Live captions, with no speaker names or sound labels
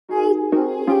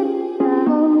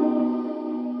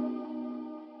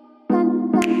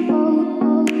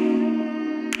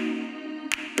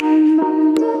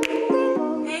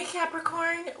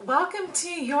Welcome to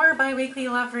your bi-weekly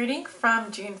love reading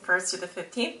from June 1st to the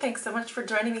 15th. Thanks so much for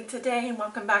joining me today and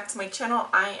welcome back to my channel.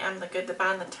 I am the Good, the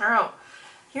Bad, and the Tarot.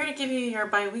 Here to give you your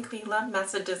bi-weekly love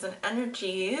messages and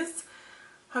energies.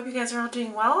 Hope you guys are all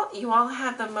doing well. You all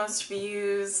had the most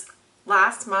views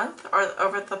last month or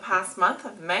over the past month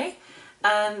of May,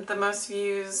 and the most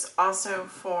views also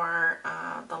for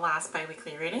the last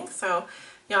bi-weekly reading. So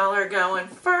y'all are going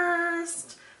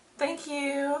first. Thank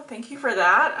you for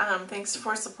that. Thanks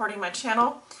for supporting my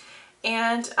channel.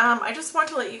 And I just want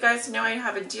to let you guys know I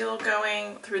have a deal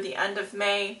going through the end of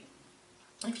May.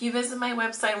 If you visit my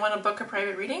website and want to book a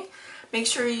private reading, make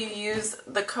sure you use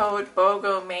the code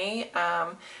BOGOMAY,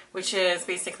 which is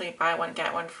basically buy one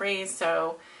get one free.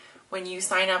 So when you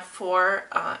sign up for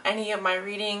any of my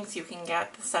readings, you can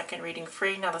get the second reading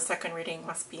free. Now the second reading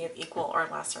must be of equal or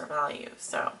lesser value.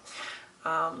 So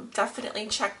definitely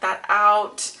check that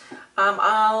out.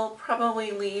 I'll probably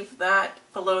leave that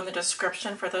below in the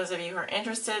description for those of you who are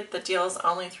interested. The deal is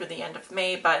only through the end of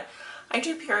May, but I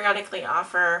do periodically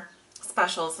offer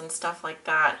specials and stuff like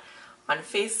that on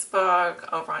Facebook,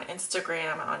 over on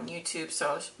Instagram, and on YouTube,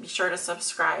 so be sure to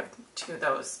subscribe to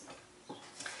those.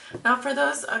 Now for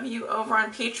those of you over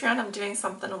on Patreon, I'm doing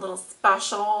something a little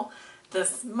special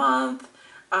this month.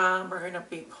 We're going to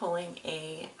be pulling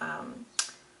a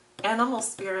animal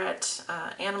spirit,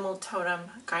 animal totem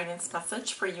guidance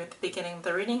message for you at the beginning of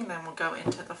the reading, then we'll go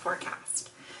into the forecast.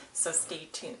 So stay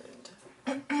tuned.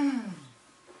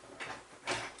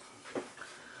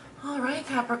 Alright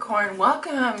Capricorn,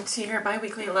 welcome to your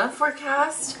bi-weekly love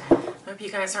forecast. Hope you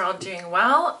guys are all doing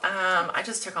well. I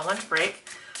just took a lunch break.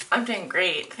 I'm doing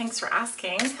great. Thanks for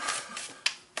asking.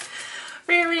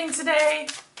 For your reading today,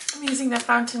 I'm using the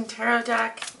Fountain Tarot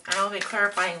deck. I will be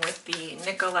clarifying with the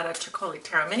Nicoletta Ceccoli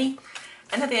Tarot Mini.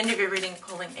 And at the end of your reading,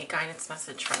 pulling a guidance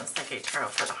message from the Ceccoli Tarot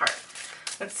for the heart.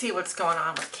 Let's see what's going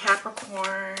on with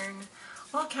Capricorn.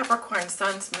 Well, Capricorn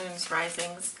Suns, Moons,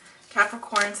 Risings.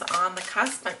 Capricorn's on the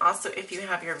cusp, and also if you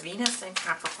have your Venus in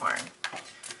Capricorn.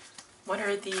 What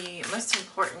are the most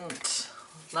important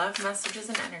love messages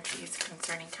and energies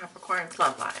concerning Capricorn's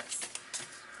love lives?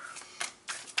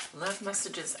 Love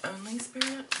messages only,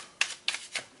 Spirit?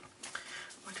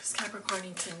 What does Capricorn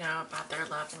need to know about their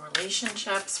love and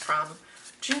relationships from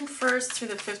June 1st through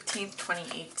the 15th,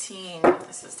 2018?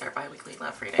 This is their bi-weekly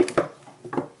love reading.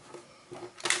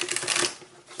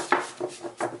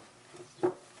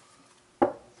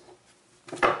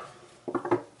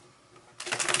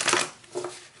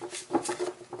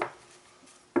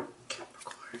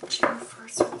 Capricorn, June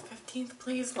 1st through the 15th,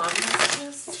 please. Love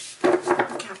messages.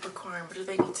 Capricorn, what do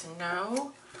they need to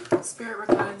know? Spirit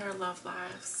regarding their love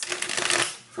lives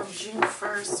from June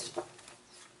 1st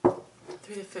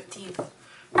through the 15th.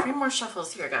 3 more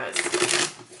shuffles here, guys.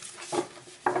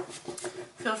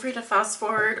 Feel free to fast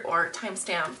forward or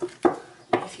timestamp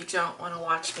if you don't want to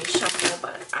watch me shuffle,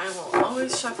 but I will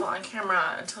always shuffle on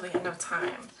camera until the end of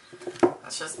time.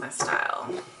 That's just my style.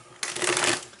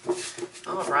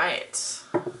 All right.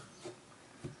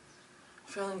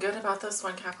 Feeling good about this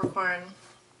one, Capricorn.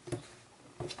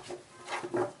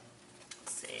 Let's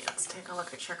see, let's take a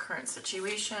look at your current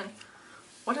situation.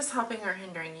 What is helping or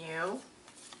hindering you?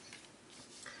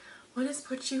 What has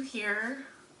put you here?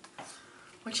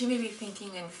 What you may be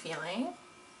thinking and feeling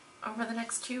over the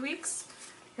next 2 weeks?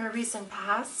 Your recent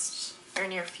past, your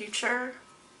near future.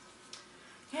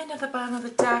 And at the bottom of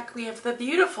the deck, we have the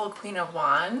beautiful Queen of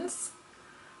Wands.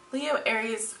 Leo,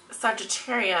 Aries,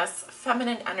 Sagittarius,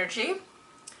 feminine energy.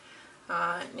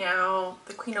 Now,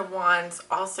 the Queen of Wands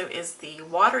also is the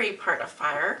watery part of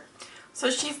fire. So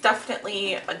she's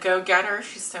definitely a go-getter.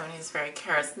 She's someone who's very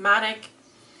charismatic,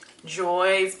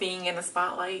 enjoys being in the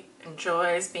spotlight,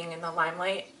 enjoys being in the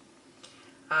limelight.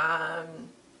 I'm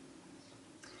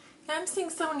seeing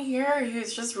someone here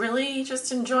who's just really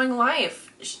just enjoying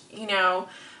life. You know,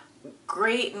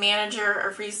 great manager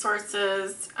of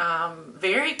resources,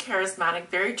 very charismatic,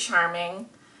 very charming.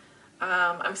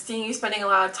 I'm seeing you spending a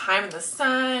lot of time in the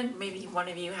sun. Maybe one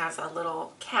of you has a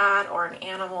little cat or an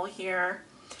animal here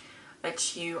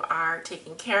that you are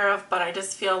taking care of, but I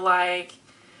just feel like,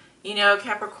 you know,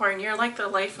 Capricorn, you're like the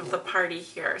life of the party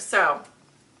here. So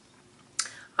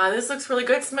this looks really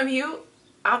good. Some of you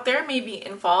out there may be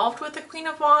involved with the Queen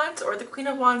of Wands, or the Queen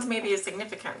of Wands may be a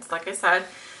significance. Like I said,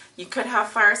 you could have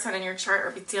fire sign in your chart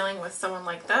or be dealing with someone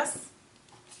like this.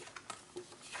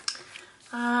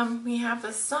 We have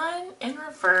the Sun in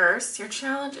reverse. Your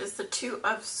challenge is the 2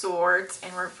 of Swords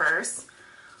in reverse.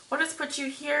 What has put you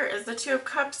here is the 2 of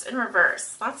Cups in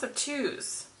reverse. Lots of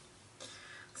 2s.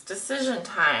 It's decision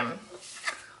time.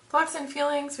 Thoughts and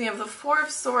feelings. We have the 4 of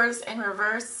Swords in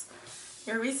reverse.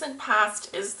 Your recent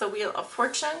past is the Wheel of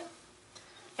Fortune,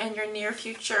 and your near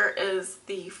future is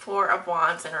the Four of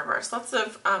Wands in reverse. Lots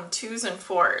of 2s and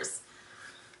 4s.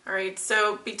 All right,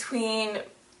 so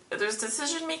there's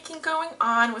decision making going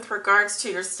on with regards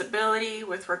to your stability,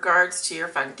 with regards to your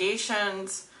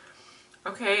foundations.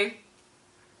 Okay,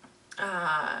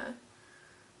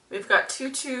 we've got 2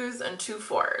 2s and 2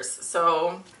 4s.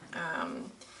 So,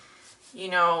 you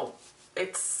know,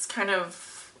 it's kind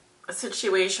of a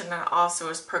situation that also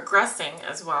is progressing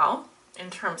as well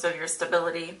in terms of your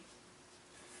stability.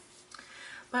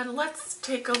 But let's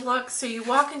take a look. So you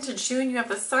walk into June, you have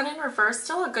the Sun in reverse,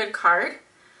 still a good card.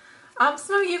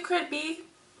 Some of you could be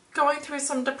going through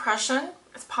some depression.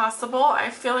 It's possible. I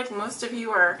feel like most of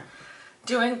you are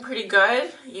doing pretty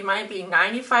good. You might be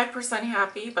 95%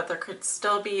 happy, but there could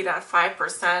still be that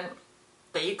 5%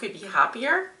 that you could be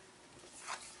happier.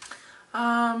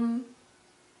 I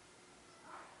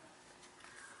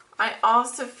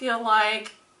also feel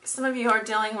like some of you are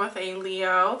dealing with a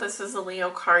Leo. This is a Leo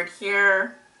card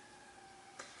here.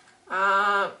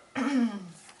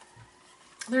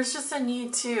 There's just a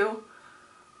need to,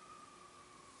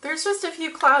 there's just a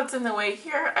few clouds in the way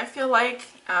here. I feel like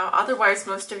otherwise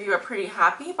most of you are pretty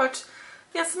happy, but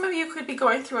yeah, some of you could be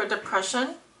going through a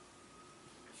depression.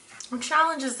 The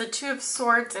challenge is the Two of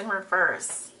Swords in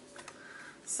reverse.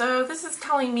 So this is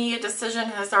telling me a decision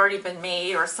has already been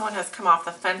made, or someone has come off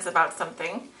the fence about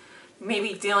something.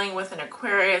 Maybe dealing with an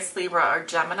Aquarius, Libra, or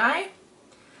Gemini.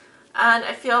 And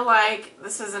I feel like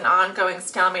this is an ongoing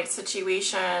stalemate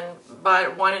situation,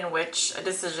 but one in which a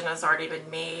decision has already been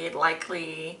made,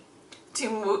 likely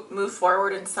to move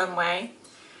forward in some way.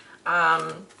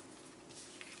 And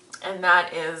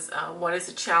that is what is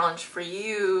a challenge for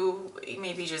you,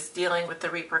 maybe just dealing with the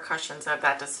repercussions of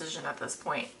that decision at this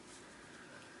point.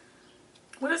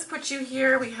 What has put you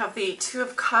here? We have the Two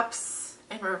of Cups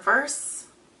in reverse.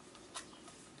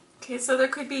 Okay, so there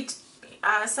could be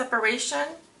a separation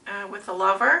with a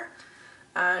lover,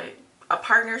 a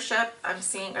partnership. I'm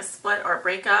seeing a split or a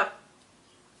breakup.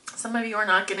 Some of you are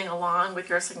not getting along with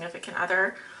your significant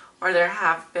other, or there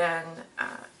have been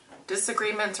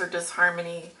disagreements or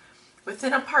disharmony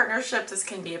within a partnership. This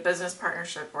can be a business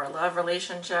partnership or a love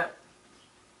relationship.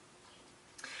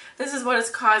 This is what is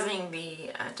causing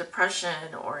the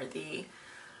depression or the,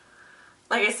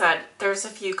 like I said, there's a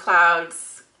few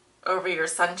clouds over your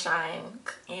sunshine,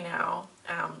 you know,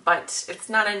 but it's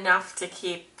not enough to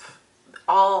keep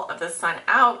all of the sun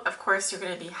out. Of course, you're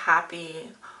going to be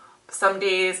happy some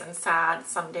days and sad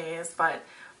some days, but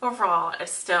overall,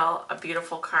 it's still a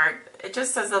beautiful card. It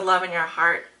just says the love in your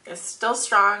heart is still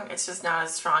strong. It's just not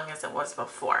as strong as it was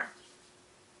before.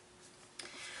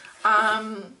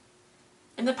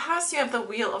 In the past, you have the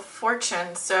Wheel of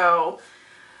Fortune, so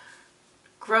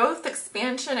growth,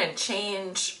 expansion, and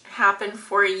change happen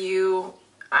for you.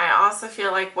 I also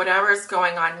feel like whatever is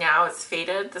going on now is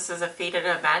fated. This is a fated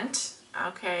event,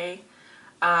 okay?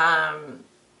 A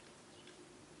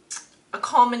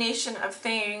culmination of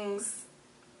things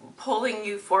pulling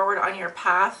you forward on your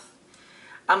path.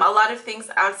 A lot of things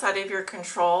outside of your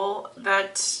control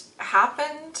that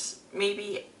happened,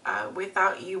 maybe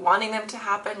without you wanting them to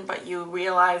happen, but you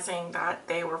realizing that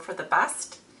they were for the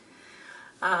best.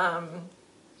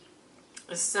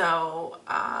 So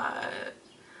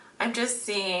I'm just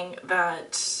seeing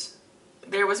that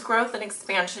there was growth and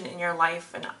expansion in your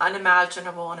life in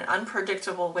unimaginable and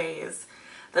unpredictable ways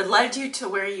that led you to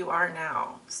where you are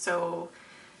now. So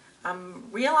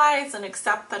realize and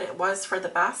accept that it was for the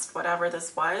best, whatever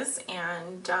this was.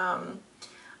 And I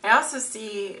also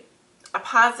see a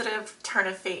positive turn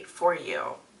of fate for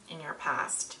you in your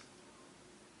past.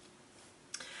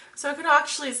 So I could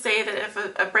actually say that if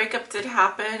a breakup did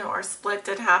happen or a split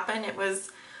did happen, it was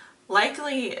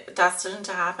likely destined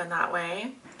to happen that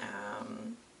way.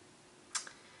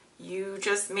 You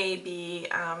just may be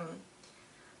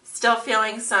still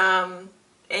feeling some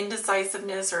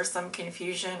indecisiveness or some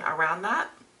confusion around that,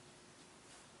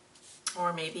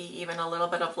 or maybe even a little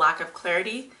bit of lack of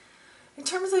clarity. In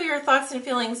terms of your thoughts and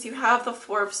feelings, you have the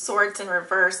Four of Swords in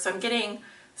reverse. So I'm getting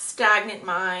stagnant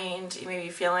mind. You may be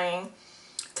feeling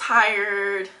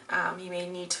tired. You may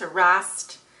need to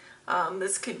rest.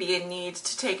 This could be a need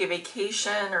to take a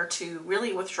vacation or to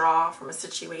really withdraw from a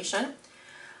situation.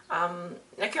 I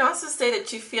can also say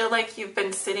that you feel like you've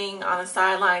been sitting on the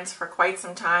sidelines for quite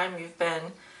some time. You've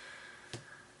been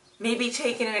maybe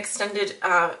taking an extended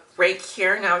break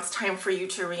here. Now it's time for you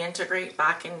to reintegrate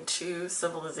back into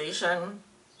civilization.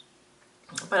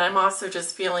 But I'm also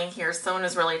just feeling here someone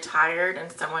is really tired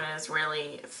and someone is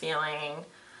really feeling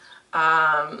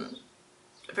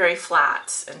very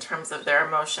flat in terms of their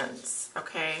emotions,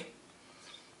 okay?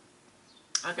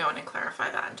 I'll go in and clarify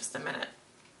that in just a minute.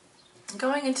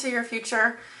 Going into your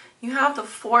future, you have the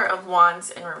Four of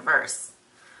Wands in reverse.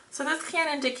 So this can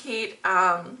indicate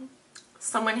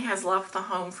someone has left the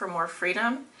home for more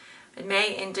freedom. It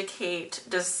may indicate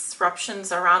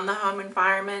disruptions around the home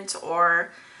environment,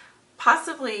 or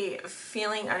possibly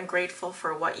feeling ungrateful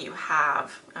for what you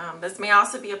have. This may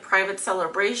also be a private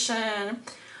celebration,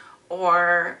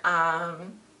 or a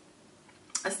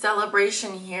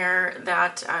celebration here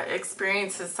that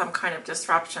experiences some kind of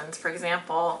disruptions. For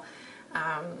example,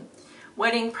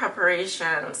 wedding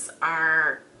preparations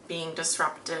are being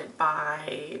disrupted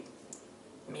by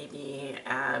maybe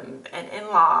an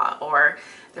in-law, or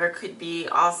there could be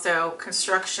also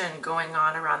construction going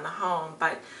on around the home.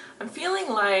 But I'm feeling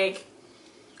like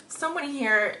someone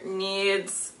here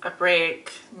needs a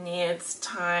break, needs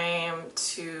time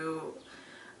to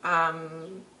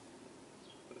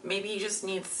maybe just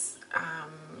needs,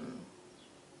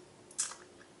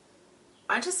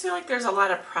 I just feel like there's a lot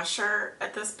of pressure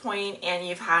at this point, and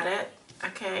you've had it,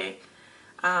 okay?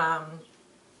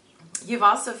 You've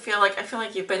also I feel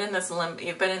like you've been in this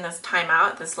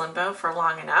timeout, this limbo for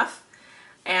long enough,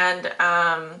 and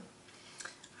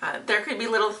there could be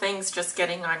little things just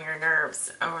getting on your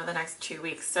nerves over the next 2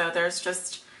 weeks. So there's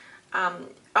just,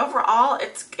 overall,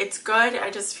 it's good.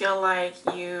 I just feel like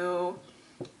you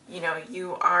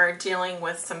are dealing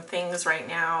with some things right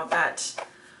now that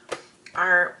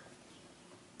are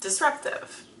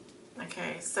disruptive.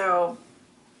 Okay, so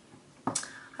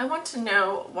I want to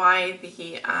know why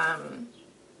the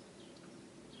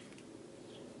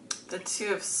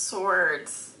Two of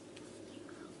Swords,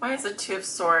 why is the Two of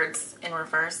Swords in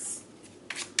reverse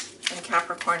in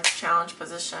Capricorn's challenge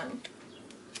position?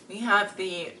 We have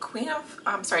the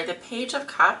the Page of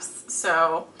Cups,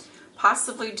 so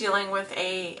possibly dealing with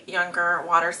a younger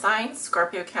water sign,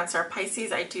 Scorpio, Cancer,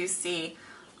 Pisces. I do see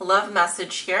a love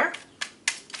message here.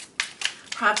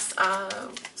 Perhaps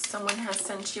someone has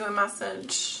sent you a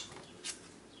message.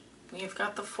 We've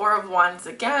got the Four of Wands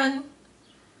again.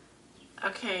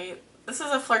 Okay, this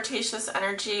is a flirtatious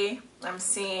energy. I'm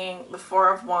seeing the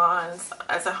Four of Wands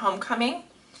as a homecoming.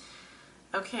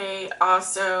 Okay,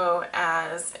 also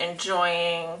as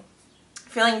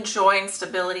feeling joy and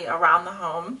stability around the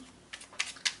home.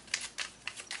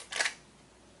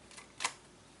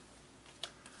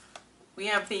 We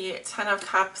have the Ten of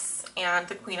Cups and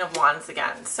the Queen of Wands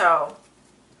again. So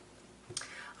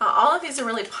all of these are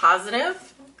really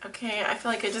positive. Okay, I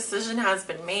feel like a decision has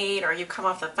been made, or you come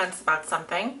off the fence about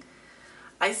something.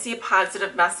 I see a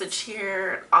positive message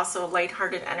here, also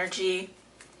lighthearted energy,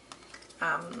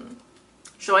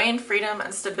 joy and freedom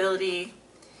and stability.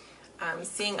 I'm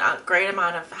seeing a great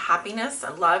amount of happiness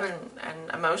and love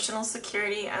and emotional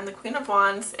security. And the Queen of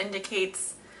Wands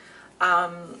indicates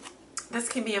this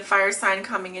can be a fire sign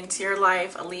coming into your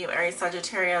life, a Leo, Aries,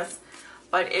 Sagittarius,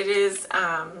 but it is,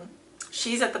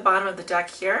 she's at the bottom of the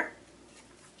deck here.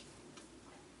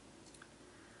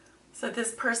 So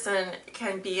this person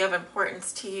can be of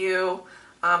importance to you.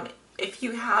 If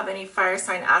you have any fire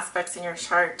sign aspects in your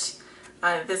chart,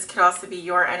 this could also be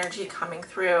your energy coming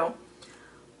through.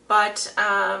 But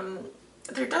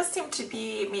there does seem to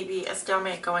be maybe a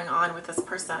stalemate going on with this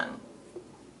person.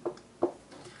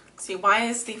 See, why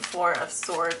is the Four of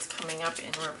Swords coming up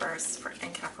in reverse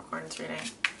in Capricorn's reading?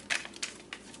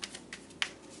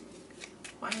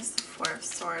 Why is the Four of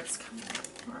Swords coming up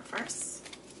in reverse?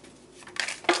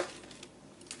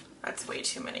 That's way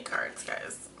too many cards,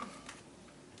 guys.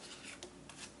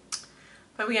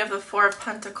 But we have the Four of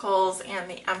Pentacles and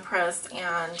the Empress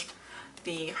and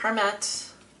the Hermit.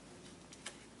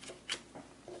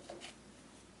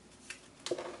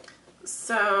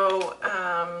 So,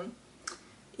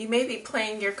 you may be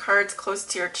playing your cards close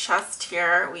to your chest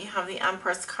here. We have the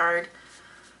Empress card.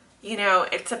 You know,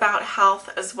 it's about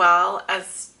health as well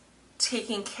as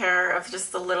taking care of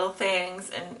just the little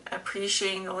things and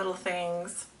appreciating the little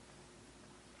things.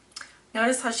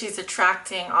 Notice how she's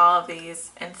attracting all of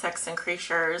these insects and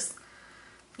creatures.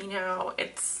 You know,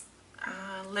 it's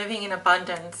living in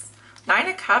abundance. Nine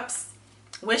of Cups,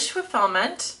 wish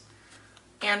fulfillment,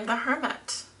 and the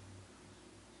Hermit.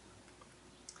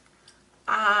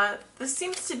 This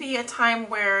seems to be a time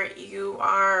where you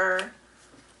are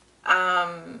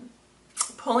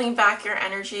pulling back your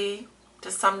energy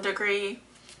to some degree,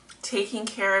 taking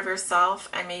care of yourself,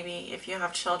 and maybe if you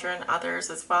have children, others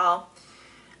as well.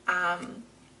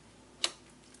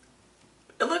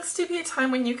 It looks to be a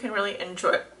time when you can really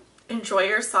enjoy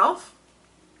yourself,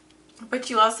 but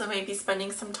you also may be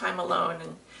spending some time alone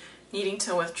and needing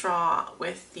to withdraw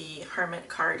with the Hermit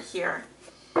card here.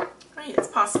 Right, it's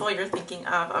possible you're thinking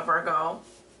of a Virgo.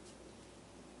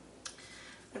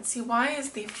 Let's see, why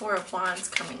is the Four of Wands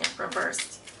coming up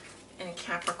reversed in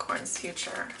Capricorn's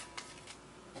future?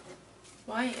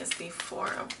 Why is the Four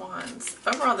of Wands?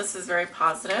 Overall, this is very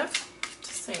positive,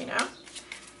 just so you know.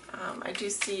 I do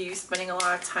see you spending a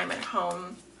lot of time at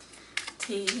home,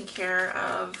 taking care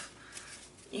of,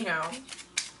 you know,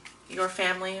 your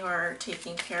family or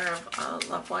taking care of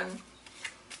a loved one.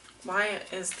 Why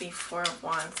is the Four of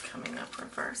Wands coming up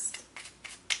reversed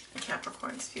in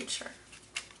Capricorn's future?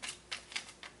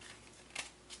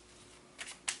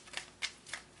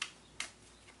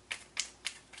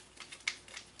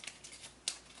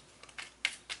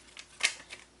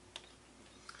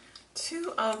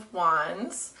 Two of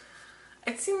Wands.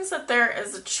 It seems that there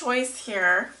is a choice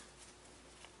here,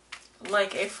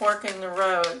 like a fork in the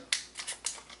road,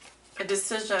 a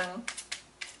decision,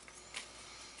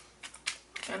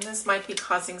 and this might be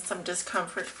causing some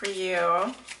discomfort for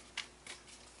you.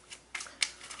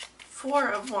 Four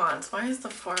of Wands. Why is the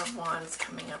Four of Wands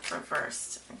coming up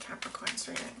reversed in Capricorn's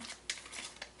reading?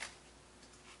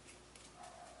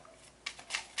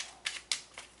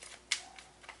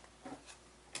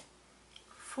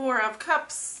 Four of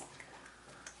Cups.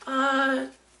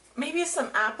 Maybe some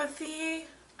apathy.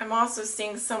 I'm also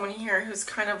seeing someone here who's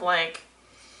kind of like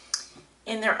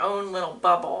in their own little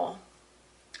bubble.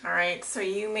 All right, so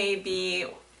you may be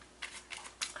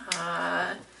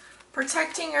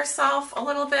protecting yourself a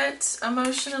little bit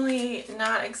emotionally,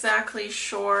 not exactly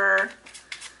sure.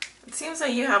 It seems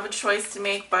like you have a choice to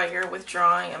make, but you're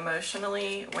withdrawing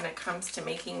emotionally when it comes to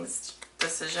making this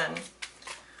decision.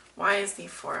 Why is the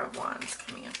Four of Wands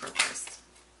coming up reversed?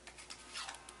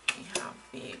 We have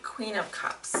the Queen of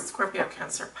Cups, Scorpio,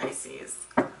 Cancer, Pisces.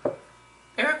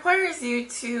 It requires you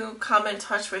to come in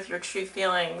touch with your true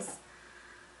feelings.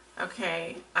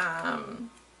 Okay,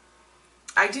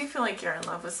 I do feel like you're in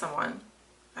love with someone.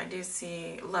 I do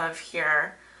see love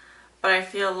here, but I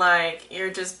feel like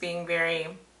you're just being very,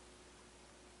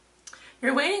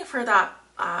 you're waiting for that,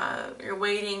 you're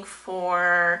waiting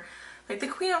for, like the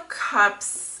Queen of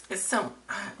Cups is so,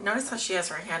 notice how she has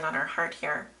her hand on her heart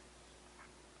here.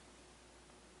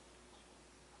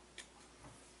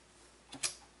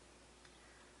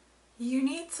 You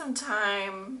need some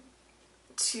time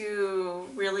to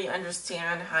really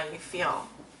understand how you feel,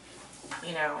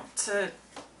 you know, to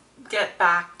get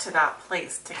back to that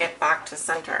place, to get back to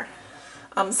center.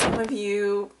 Some of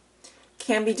you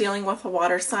can be dealing with a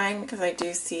water sign because I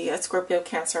do see a Scorpio,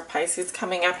 Cancer, Pisces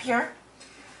coming up here.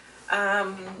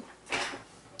 And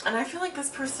I feel like this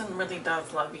person really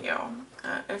does love you.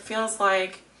 It feels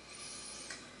like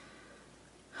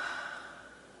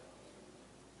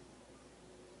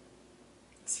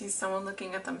see someone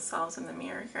looking at themselves in the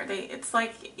mirror here. It's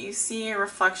like you see a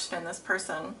reflection in this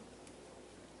person.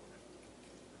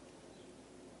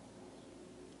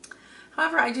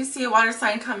 However, I do see a water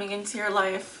sign coming into your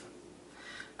life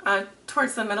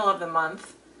towards the middle of the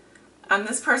month.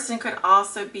 This person could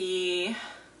also be,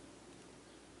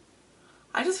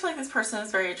 I just feel like this person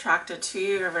is very attracted to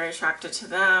you or very attracted to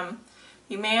them.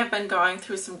 You may have been going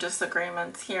through some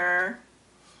disagreements here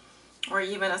or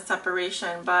even a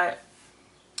separation, but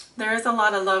there is a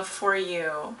lot of love for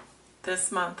you this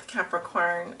month,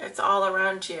 Capricorn. It's all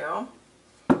around you.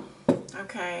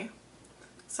 Okay.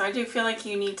 So I do feel like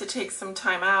you need to take some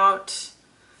time out.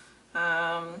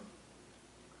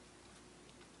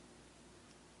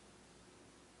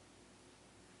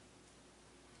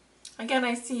 Again,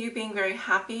 I see you being very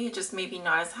happy, just maybe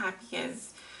not as happy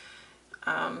as,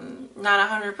 not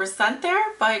 100% there,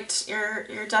 but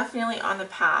you're definitely on the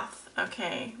path.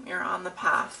 Okay, you're on the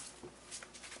path.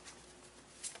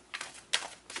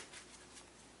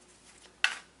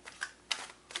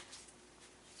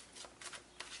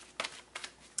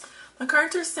 The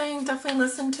cards are saying definitely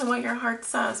listen to what your heart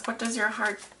says. What does your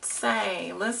heart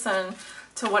say? Listen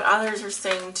to what others are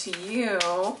saying to you.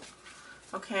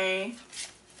 Okay.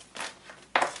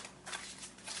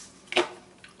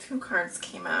 Two cards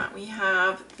came out. We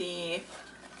have the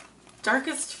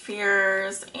Darkest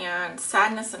Fears and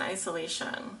Sadness and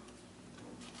Isolation.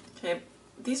 Okay.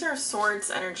 These are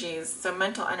swords energies, so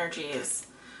mental energies.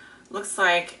 Looks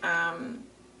like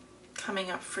coming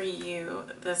up for you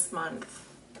this month.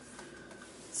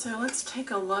 So let's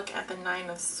take a look at the Nine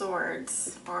of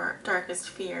Swords, or Darkest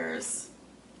Fears.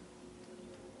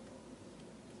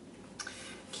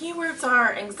 Keywords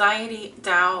are anxiety,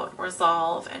 doubt,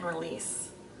 resolve, and release.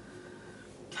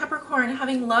 Capricorn,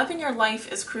 having love in your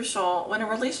life is crucial. When a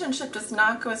relationship does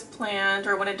not go as planned,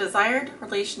 or when a desired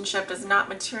relationship does not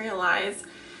materialize,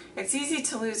 it's easy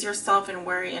to lose yourself in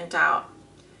worry and doubt.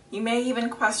 You may even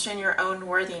question your own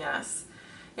worthiness.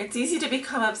 It's easy to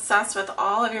become obsessed with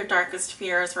all of your darkest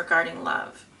fears regarding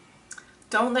love.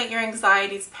 Don't let your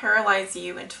anxieties paralyze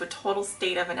you into a total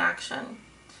state of inaction.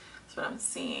 That's what I'm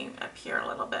seeing up here a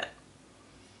little bit.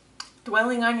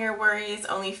 Dwelling on your worries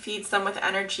only feeds them with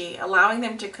energy, allowing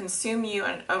them to consume you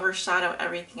and overshadow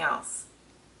everything else.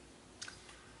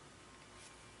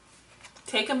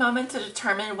 Take a moment to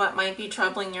determine what might be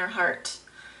troubling your heart.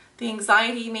 The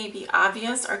anxiety may be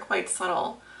obvious or quite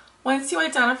subtle. Once you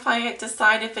identify it,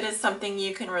 decide if it is something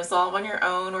you can resolve on your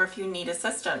own or if you need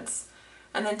assistance,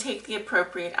 and then take the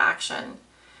appropriate action.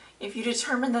 If you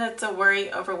determine that it's a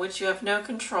worry over which you have no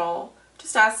control,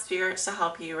 just ask spirits to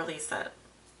help you release it.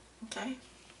 Okay?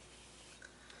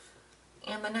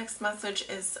 And the next message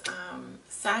is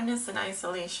sadness and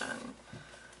isolation.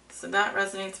 So that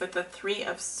resonates with the Three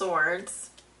of Swords.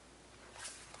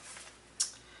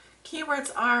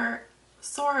 Keywords are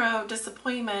sorrow,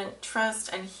 disappointment,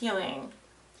 trust, and healing.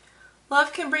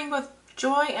 Love can bring both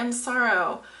joy and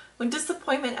sorrow. When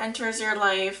disappointment enters your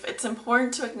life, it's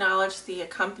important to acknowledge the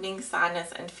accompanying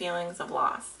sadness and feelings of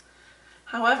loss.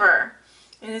 However,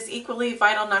 it is equally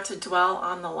vital not to dwell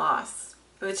on the loss.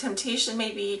 The temptation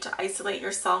may be to isolate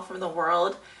yourself from the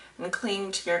world and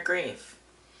cling to your grief.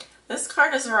 This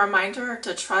card is a reminder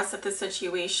to trust that the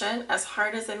situation, as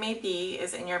hard as it may be,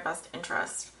 is in your best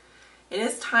interest. It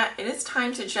is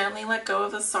time to gently let go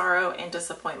of the sorrow and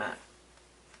disappointment.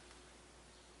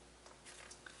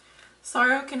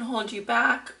 Sorrow can hold you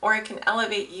back, or it can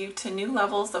elevate you to new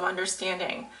levels of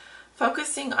understanding.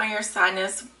 Focusing on your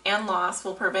sadness and loss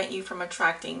will prevent you from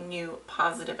attracting new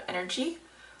positive energy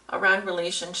around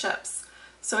relationships.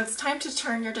 So it's time to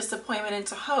turn your disappointment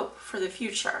into hope for the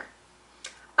future.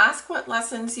 Ask what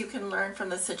lessons you can learn from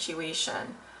the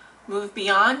situation. Move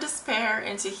beyond despair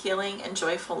into healing and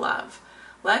joyful love.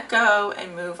 Let go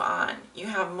and move on. You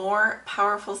have more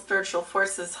powerful spiritual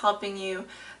forces helping you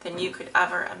than you could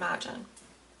ever imagine.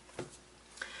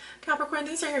 Capricorn,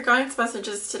 these are your guidance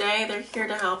messages today. They're here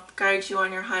to help guide you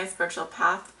on your high spiritual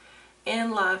path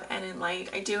in love and in light.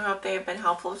 I do hope they have been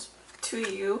helpful to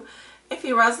you. If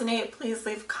you resonate, please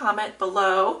leave a comment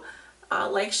below.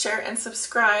 Like, share, and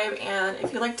subscribe. And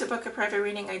if you'd like to book a private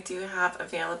reading, I do have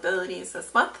availabilities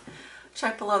this month.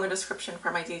 Check below in the description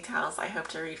for my details. I hope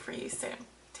to read for you soon.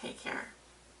 Take care.